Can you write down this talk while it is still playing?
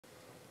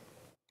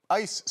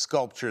ice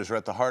sculptures are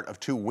at the heart of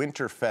two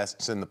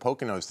Winterfests in the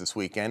Poconos this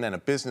weekend, and a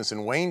business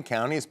in Wayne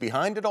County is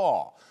behind it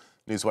all.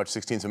 Newswatch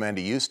 16's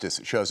Amanda Eustace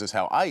shows us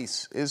how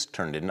ice is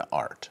turned into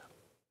art.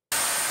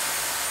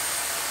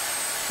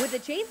 With a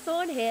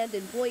chainsaw in hand,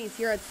 employees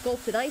here at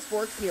Sculpted Ice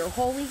Works near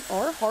Hawley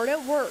are hard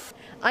at work.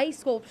 Ice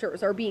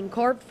sculptures are being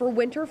carved for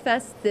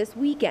Winterfests this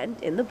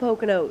weekend in the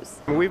Poconos.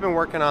 We've been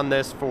working on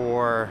this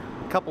for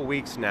a couple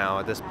weeks now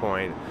at this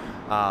point,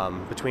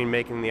 between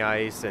making the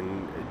ice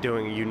and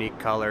doing unique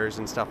colors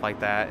and stuff like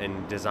that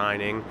and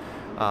designing.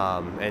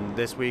 And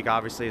this week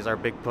obviously is our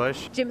big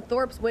push. Jim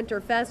Thorpe's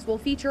Winterfest will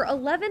feature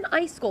 11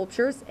 ice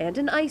sculptures and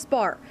an ice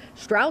bar.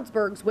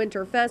 Stroudsburg's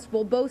Winterfest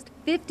will boast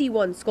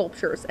 51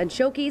 sculptures and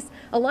showcase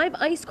a live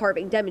ice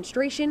carving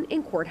demonstration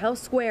in Courthouse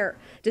Square.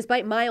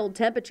 Despite mild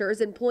temperatures,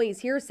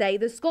 employees here say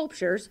the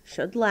sculptures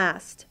should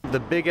last. The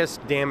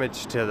biggest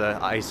damage to the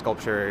ice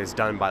sculpture is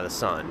done by the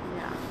sun.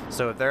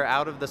 So if they're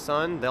out of the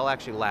sun, they'll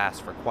actually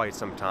last for quite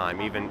some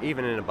time,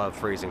 even in above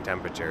freezing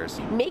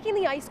temperatures. Making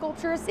the ice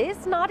sculptures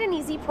is not an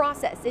easy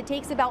process. It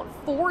takes about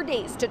 4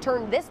 days to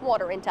turn this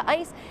water into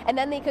ice, and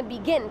then they can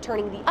begin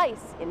turning the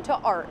ice into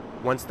art.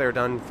 Once they're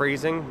done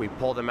freezing, we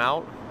pull them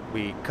out.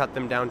 We cut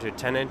them down to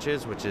 10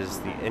 inches, which is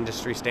the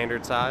industry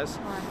standard size.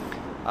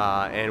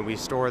 And we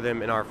store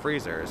them in our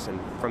freezers. And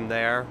from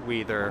there, we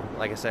either,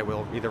 like I said,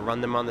 we'll either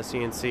run them on the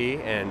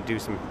CNC and do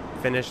some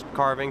finished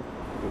carving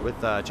with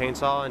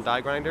chainsaw and die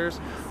grinders,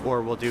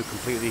 or we'll do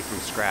completely from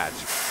scratch.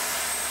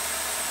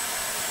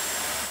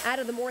 Out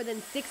of the more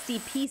than 60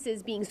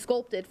 pieces being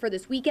sculpted for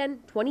this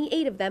weekend,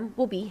 28 of them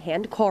will be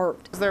hand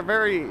carved. They're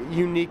very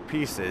unique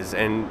pieces,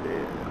 and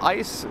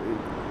ice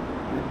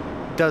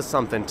does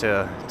something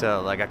to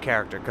like a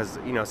character, because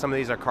some of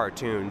these are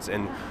cartoons,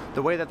 and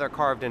the way that they're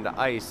carved into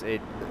ice,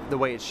 the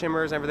way it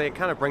shimmers and everything, it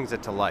kind of brings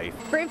it to life.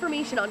 For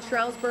information on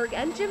Stroudsburg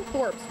and Jim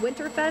Thorpe's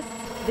Winterfest,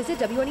 visit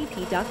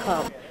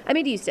WNEP.com. I'm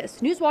Amanda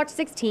Eustace, Newswatch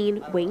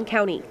 16, Wayne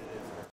County.